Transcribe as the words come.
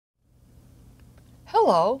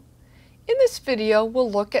Hello! In this video we'll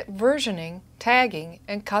look at versioning, tagging,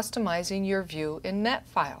 and customizing your view in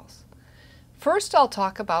NetFiles. First I'll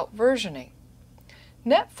talk about versioning.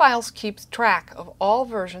 NetFiles keeps track of all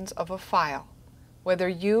versions of a file, whether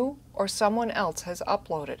you or someone else has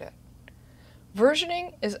uploaded it.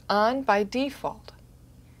 Versioning is on by default.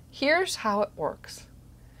 Here's how it works.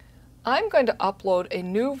 I'm going to upload a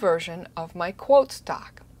new version of my quote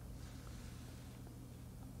stock.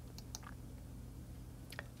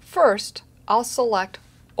 First, I'll select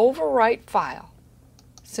Overwrite File,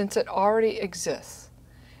 since it already exists,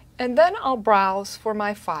 and then I'll browse for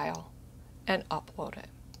my file and upload it.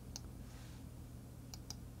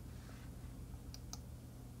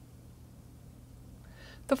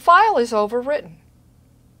 The file is overwritten.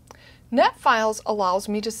 NetFiles allows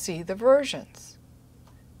me to see the versions.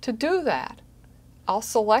 To do that, I'll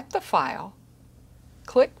select the file,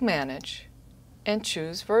 click Manage, and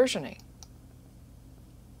choose Versioning.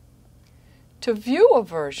 To view a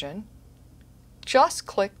version, just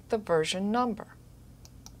click the version number.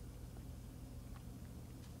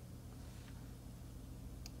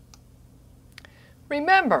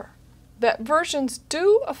 Remember that versions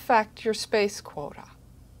do affect your space quota.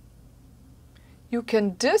 You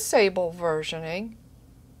can disable versioning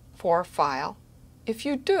for a file. If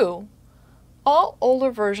you do, all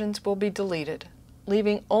older versions will be deleted,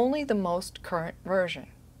 leaving only the most current version.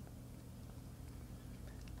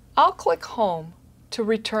 I'll click Home to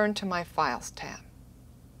return to my Files tab.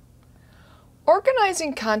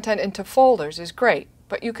 Organizing content into folders is great,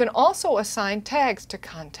 but you can also assign tags to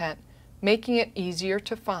content, making it easier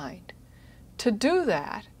to find. To do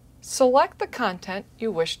that, select the content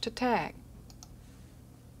you wish to tag,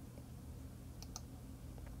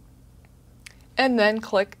 and then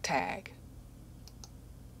click Tag.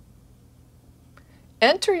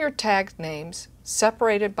 Enter your tag names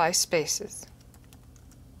separated by spaces.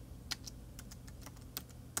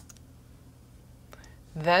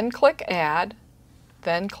 Then click Add,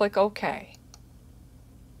 then click OK.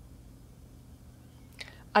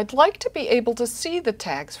 I'd like to be able to see the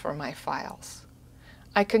tags for my files.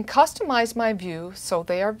 I can customize my view so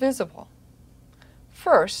they are visible.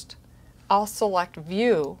 First, I'll select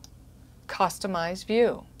View, Customize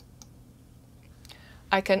View.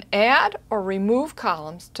 I can add or remove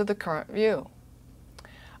columns to the current view.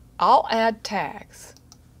 I'll add tags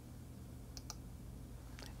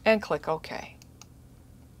and click OK.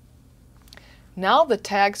 Now the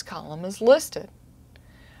Tags column is listed.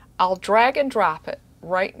 I'll drag and drop it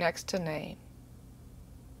right next to Name.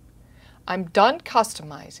 I'm done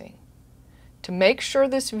customizing. To make sure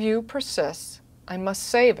this view persists, I must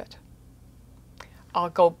save it. I'll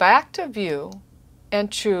go back to View and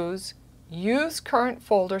choose Use Current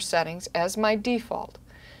Folder Settings as my default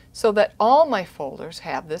so that all my folders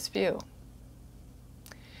have this view.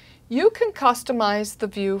 You can customize the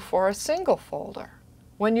view for a single folder.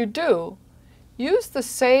 When you do, use the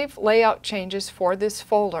Save Layout Changes for this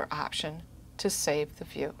folder option to save the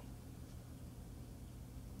view.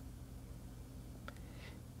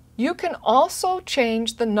 You can also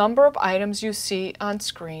change the number of items you see on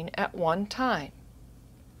screen at one time.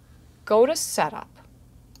 Go to Setup.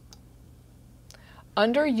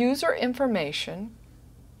 Under User Information,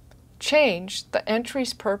 change the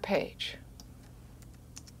entries per page.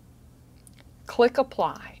 Click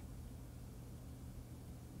Apply.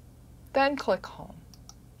 Then click Home.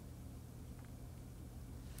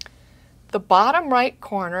 The bottom right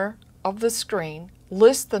corner of the screen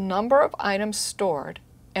lists the number of items stored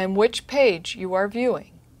and which page you are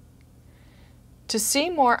viewing. To see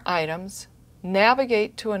more items,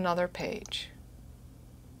 navigate to another page.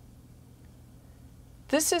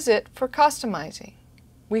 This is it for customizing.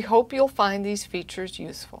 We hope you'll find these features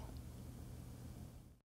useful.